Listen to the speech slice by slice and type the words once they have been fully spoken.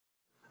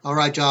All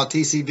right, y'all,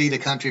 T.C.B, the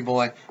country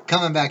boy,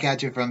 coming back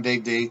at you from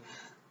Big D.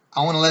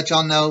 I want to let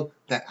y'all know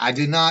that I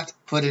do not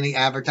put any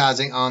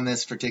advertising on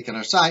this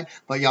particular site,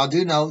 but y'all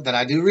do know that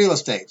I do real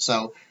estate.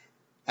 So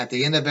at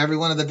the end of every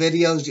one of the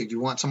videos, if you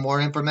want some more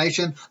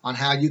information on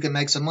how you can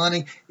make some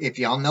money, if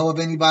y'all know of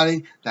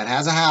anybody that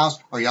has a house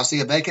or y'all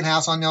see a vacant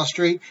house on y'all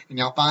street and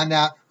y'all find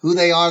out who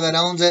they are that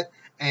owns it,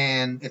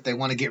 and if they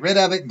want to get rid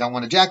of it and don't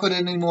want to jack with it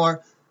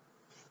anymore,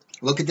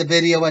 look at the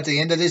video at the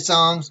end of these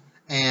songs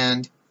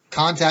and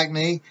contact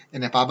me,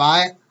 and if I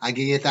buy it, I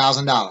give you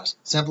 $1,000.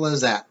 Simple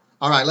as that.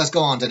 All right, let's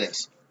go on to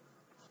this.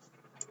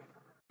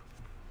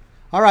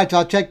 All right,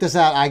 y'all, check this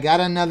out. I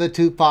got another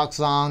Tupac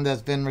song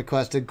that's been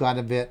requested quite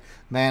a bit.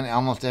 Man,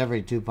 almost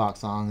every Tupac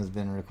song has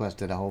been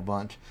requested a whole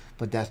bunch.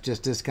 But that's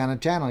just this kind of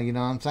channel, you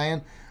know what I'm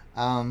saying?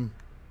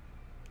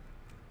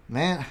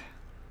 Man,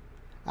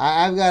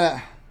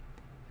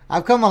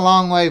 I've come a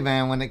long way,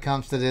 man, when it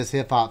comes to this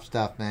hip-hop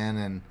stuff, man.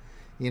 And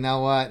you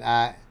know what?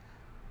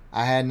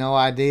 I had no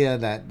idea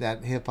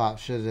that hip-hop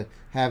should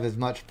have as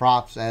much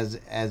props as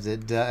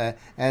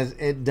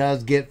it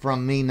does get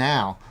from me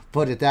now.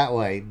 Put it that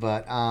way.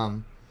 But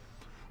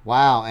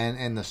wow,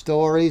 and the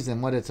stories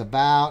and what it's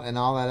about and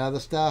all that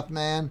other stuff,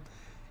 man.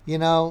 You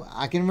know,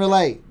 I can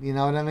relate. You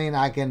know what I mean?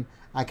 I kind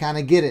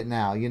of get it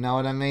now. You know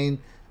what I mean?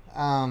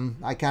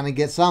 I kind of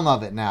get some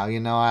of it now. You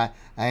know, I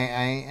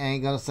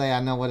ain't gonna say I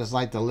know what it's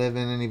like to live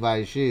in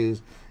anybody's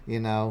shoes. You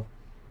know,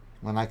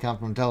 when I come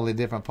from a totally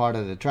different part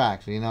of the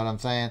tracks, you know what I'm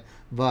saying?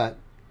 But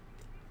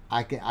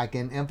I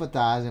can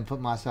empathize and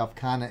put myself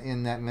kind of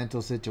in that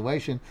mental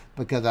situation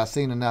because I've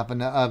seen enough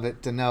of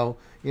it to know,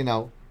 you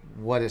know,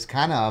 what it's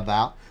kind of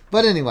about.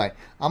 But anyway,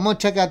 I'm going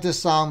to check out this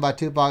song by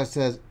Tupac. It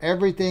says,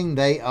 Everything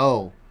They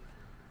Owe.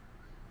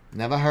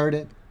 Never heard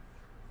it,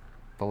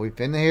 but we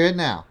finna hear it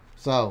now.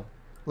 So,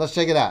 let's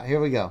check it out. Here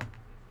we go.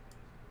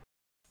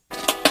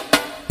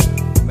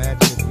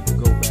 Imagine if we could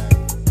go back.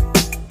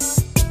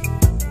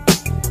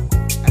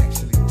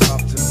 Actually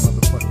talk to the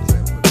motherfuckers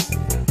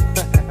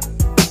that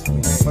I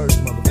mean, the first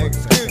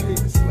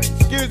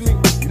motherfuckers. Excuse me.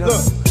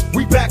 Look.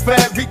 We back for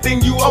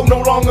everything you owe,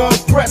 no longer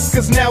oppressed.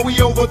 Cause now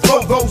we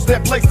overthrow those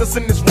that placed us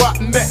in this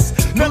rotten mess.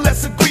 Now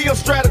let's agree on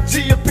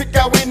strategy and pick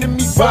our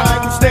enemy by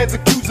who stands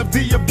accused of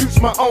the abuse,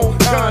 my own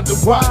kind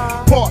of why.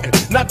 Parting,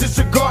 not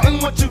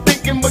disregarding what you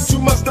thinking, but you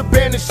must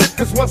abandon shit.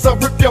 Cause once I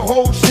rip your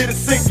whole shit is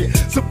sinking.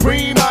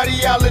 Supreme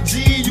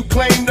ideology you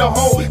claim to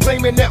hold,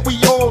 claiming that we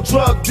all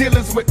drug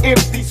dealers with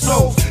empty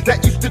souls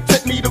that used to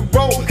take me to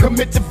roll,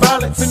 commit to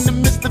violence in the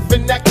midst of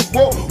an active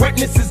war.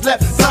 Witnesses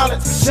left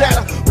silence to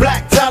shatter,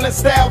 black talent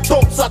style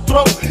thoughts I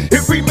throw.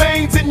 It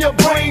remains in your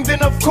brain,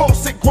 then of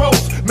course it grows.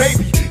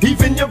 Maybe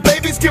even your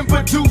babies can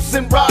produce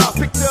and rise.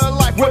 Picture a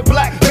life where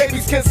black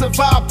babies can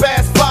survive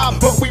past 5,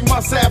 but we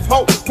must have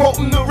hope.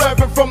 Quoting the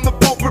reverend from the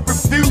pulpit,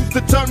 refuse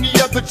to turn the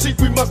other cheek.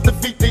 We must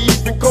defeat the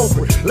evil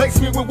culprit. Lace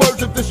me with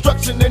words of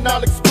destruction and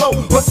I'll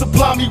explode, but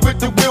supply me with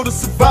the will to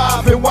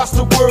survive and watch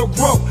the world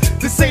grow.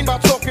 This ain't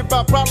about talking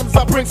about problems,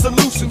 I bring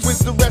solutions with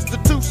the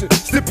restitution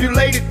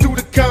stipulated through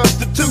the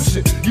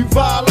Constitution. You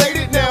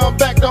violated, now I'm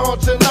back to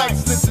haunt your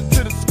nights. Listen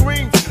to the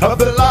screams of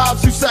the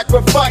lives you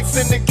sacrifice.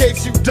 And in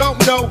case you don't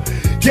know,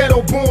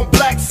 ghetto born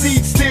black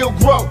seeds still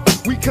grow.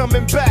 We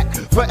coming back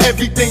for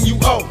everything you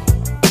owe.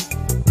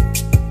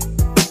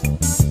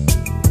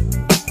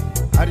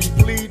 How do you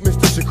plead,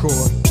 Mr.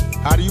 Shakur?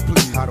 How do you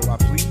plead? How do I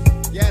plead?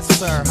 Yes,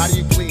 sir. How do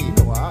you plead?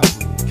 You know how I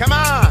plead. Come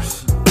on!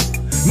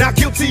 Not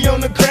guilty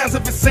on the grounds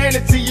of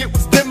insanity. It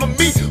was them or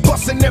me,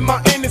 busting in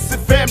my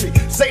innocent family.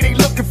 Say they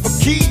looking for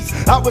keys.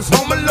 I was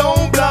home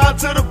alone, blind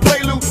to the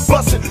prelude,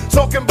 busting,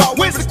 talking about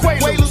where's the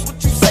Quaaludes?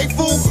 What you say,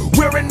 fool?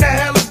 Where in the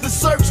hell is the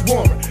search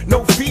warrant?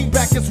 No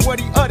feedback is what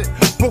he uttered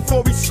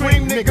before he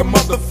screamed, nigga,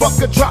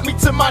 motherfucker, drop me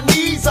to my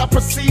knees. I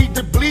proceed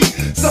to bleed,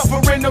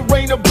 suffering a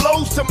rain of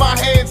blows to my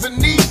hands and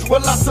knees.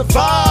 Will I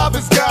survive?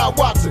 Is God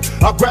watching?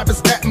 I'll grab his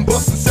hat and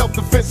bust in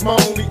self-defense, my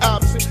only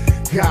option.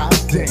 God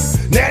damn,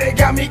 now they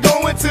got me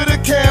going to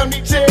the county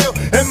jail,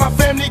 and my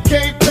family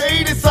can't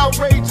pay this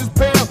outrageous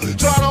bail.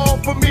 Try to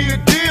offer me a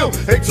deal,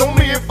 they told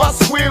me if I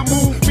swear,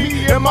 move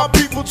me and my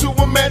people to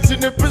a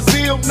mansion in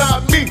Brazil,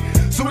 not me.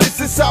 So this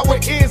is how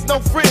it is, no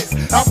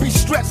friends. I'll be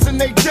stressed and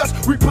they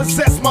just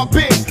repossess my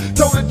biz.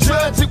 Told the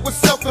judge it was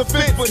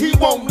self-defense, but he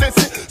won't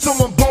listen. So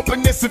I'm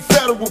bumping this in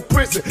federal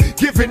prison,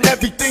 giving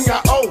everything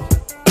I owe.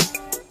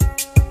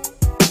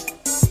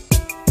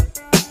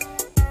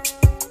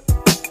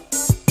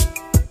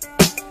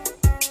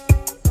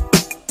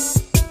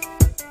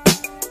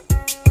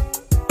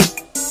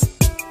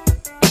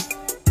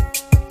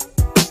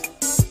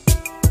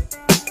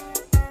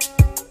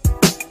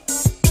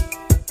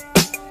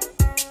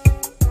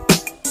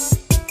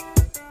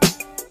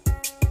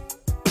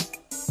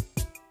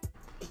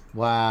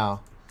 Wow.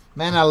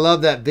 Man, I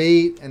love that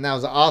beat, and that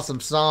was an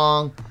awesome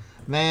song.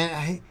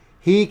 Man,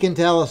 he can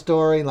tell a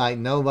story like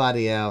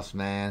nobody else,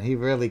 man. He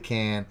really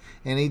can.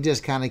 And he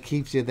just kind of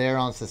keeps you there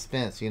on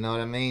suspense, you know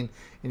what I mean?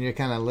 And you're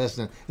kind of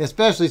listening.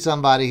 Especially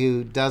somebody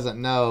who doesn't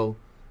know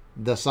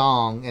the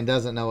song and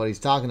doesn't know what he's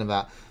talking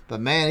about. But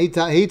man,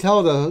 he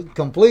told a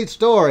complete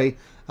story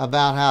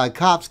about how the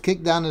cops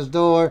kicked down his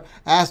door,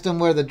 asked him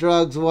where the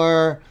drugs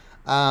were,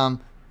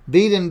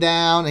 beat him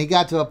down. He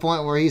got to a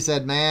point where he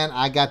said, man,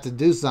 I got to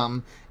do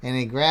something. And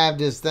he grabbed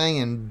his thing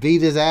and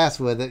beat his ass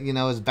with it, you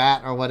know, his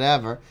bat or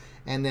whatever.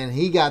 And then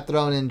he got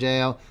thrown in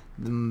jail.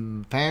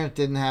 The parents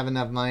didn't have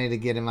enough money to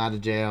get him out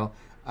of jail.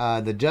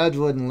 The judge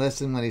wouldn't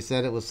listen when he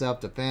said it was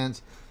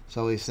self-defense.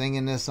 So he's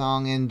singing this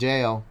song in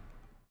jail.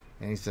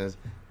 And he says,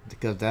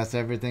 because that's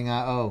everything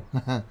I owe.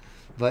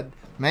 But,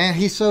 man,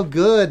 he's so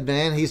good,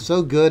 man. He's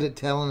so good at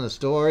telling a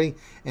story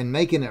and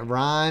making it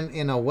rhyme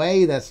in a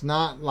way that's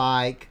not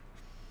like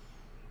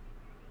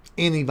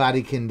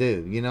anybody can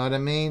do. You know what I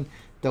mean?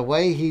 The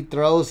way he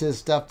throws his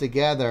stuff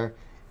together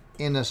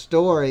in a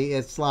story,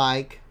 it's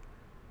like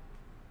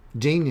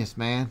genius,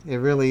 man. It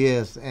really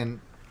is. And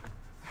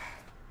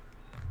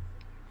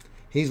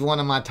he's one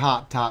of my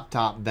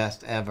top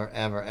best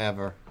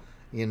ever.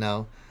 You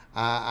know,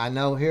 I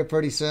know here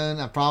pretty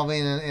soon, probably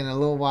in a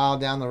little while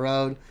down the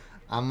road,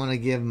 I'm going to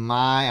give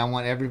I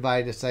want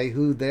everybody to say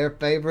who their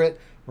favorite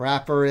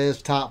rapper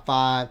is, top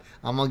 5.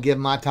 I'm going to give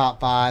my top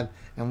 5,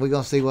 and we're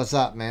going to see what's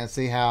up, man.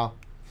 See how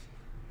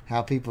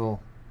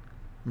people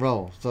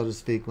roll, so to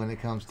speak, when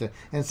it comes to,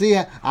 and see,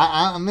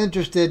 I'm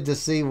interested to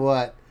see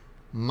what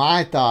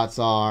my thoughts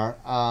are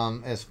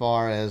as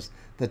far as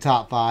the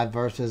top 5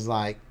 versus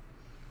like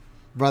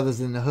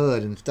brothers in the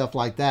hood and stuff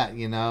like that,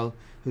 you know,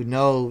 who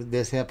know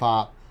this hip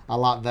hop a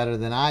lot better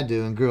than I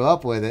do and grew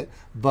up with it,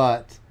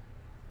 but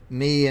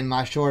me in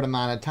my short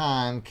amount of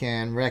time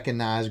can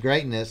recognize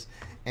greatness.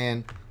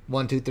 And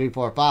 1, 2, 3,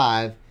 4,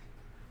 5,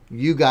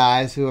 you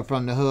guys who are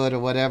from the hood or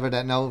whatever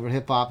that know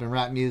hip hop and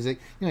rap music,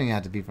 you don't even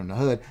have to be from the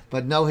hood,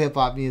 but know hip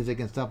hop music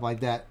and stuff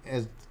like that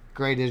as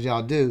great as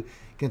y'all do,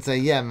 can say,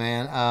 yeah,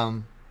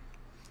 man,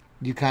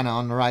 you kind of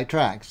on the right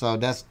track. So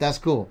that's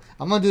cool.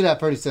 I'm gonna do that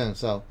pretty soon.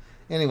 So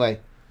anyway,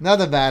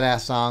 another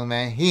badass song,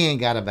 man. He ain't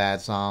got a bad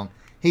song.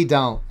 He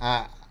don't.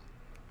 I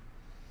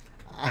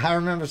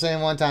remember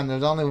saying one time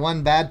there's only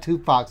one bad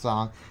Tupac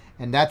song,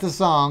 and that's a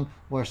song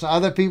where some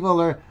other people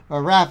are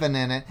rapping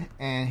in it,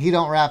 and he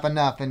don't rap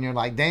enough, and you're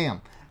like,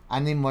 damn, I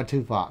need more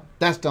Tupac.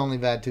 That's the only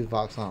bad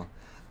Tupac song.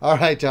 All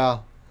right,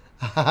 y'all.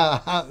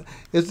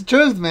 It's the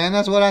truth, man.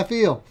 That's what I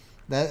feel.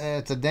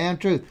 It's a damn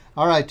truth.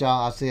 All right,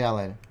 y'all. I'll see y'all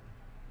later.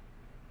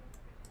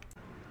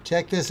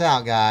 Check this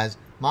out, guys.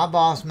 My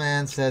boss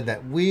man said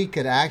that we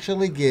could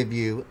actually give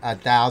you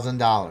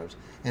 $1,000,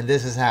 and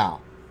this is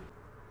how.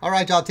 All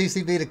right, y'all,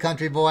 T.C.B, the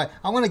country boy.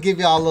 I want to give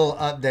y'all a little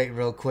update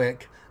real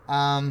quick.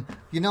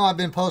 You know, I've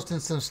been posting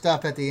some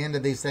stuff at the end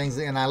of these things,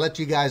 and I let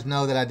you guys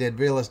know that I did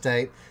real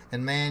estate.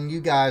 And, man, you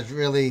guys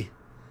really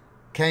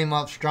came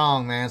up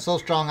strong, man. So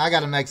strong, I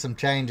got to make some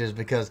changes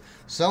because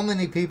so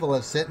many people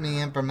have sent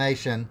me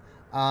information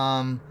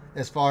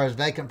as far as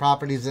vacant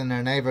properties in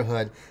their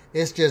neighborhood.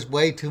 It's just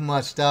way too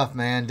much stuff,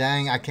 man.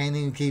 Dang, I can't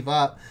even keep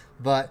up.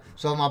 But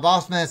so my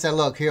boss man said,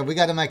 look, here, we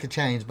got to make a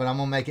change, but I'm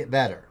going to make it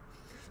better.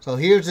 So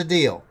here's the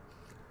deal.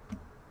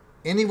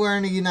 Anywhere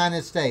in the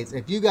United States,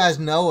 if you guys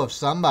know of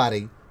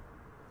somebody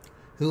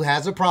who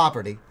has a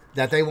property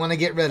that they want to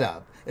get rid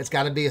of, it's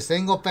got to be a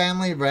single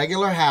family,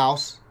 regular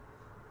house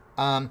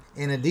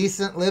in a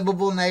decent,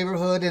 livable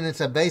neighborhood, and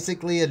it's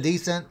basically a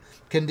decent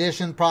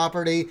condition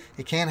property.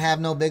 It can't have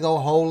no big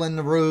old hole in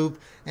the roof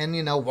and,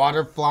 you know,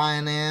 water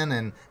flying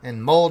in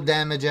and mold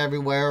damage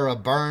everywhere or a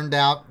burned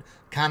out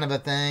kind of a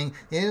thing.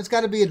 And it's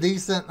got to be a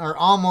decent or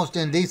almost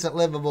in decent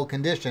livable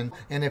condition.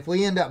 And if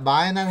we end up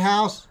buying that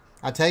house,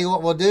 I'll tell you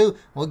what we'll do.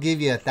 We'll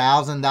give you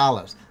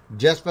 $1,000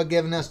 just for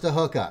giving us the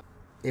hookup.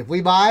 If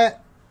we buy it,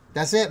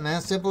 that's it,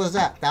 man. Simple as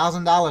that.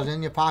 $1,000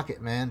 in your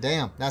pocket, man.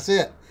 Damn, that's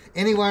it.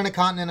 Anywhere in the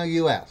continental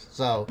U.S.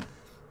 So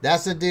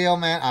that's the deal,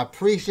 man. I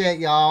appreciate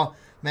y'all.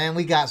 Man,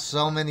 we got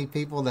so many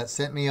people that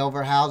sent me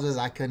over houses.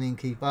 I couldn't even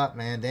keep up,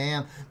 man.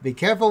 Damn. Be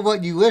careful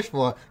what you wish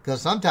for,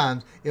 because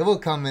sometimes it will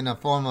come in the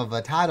form of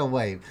a tidal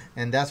wave.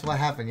 And that's what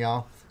happened,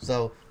 y'all.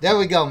 So there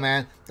we go,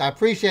 man. I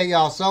appreciate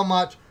y'all so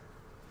much.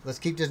 Let's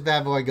keep this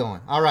bad boy going.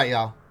 All right,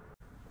 y'all.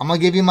 I'm going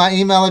to give you my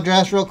email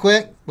address real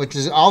quick, which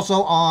is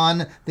also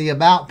on the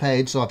About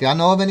page. So if y'all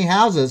know of any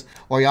houses,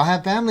 or y'all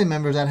have family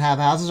members that have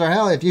houses, or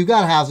hell, if you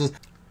got houses,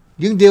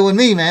 you can deal with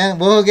me, man.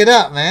 We'll hook it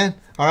up, man.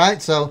 All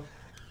right, so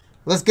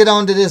let's get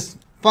on to this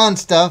fun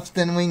stuff.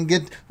 Then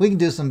we can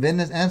do some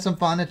business and some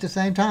fun at the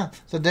same time.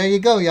 So there you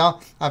go,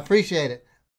 y'all. I appreciate it.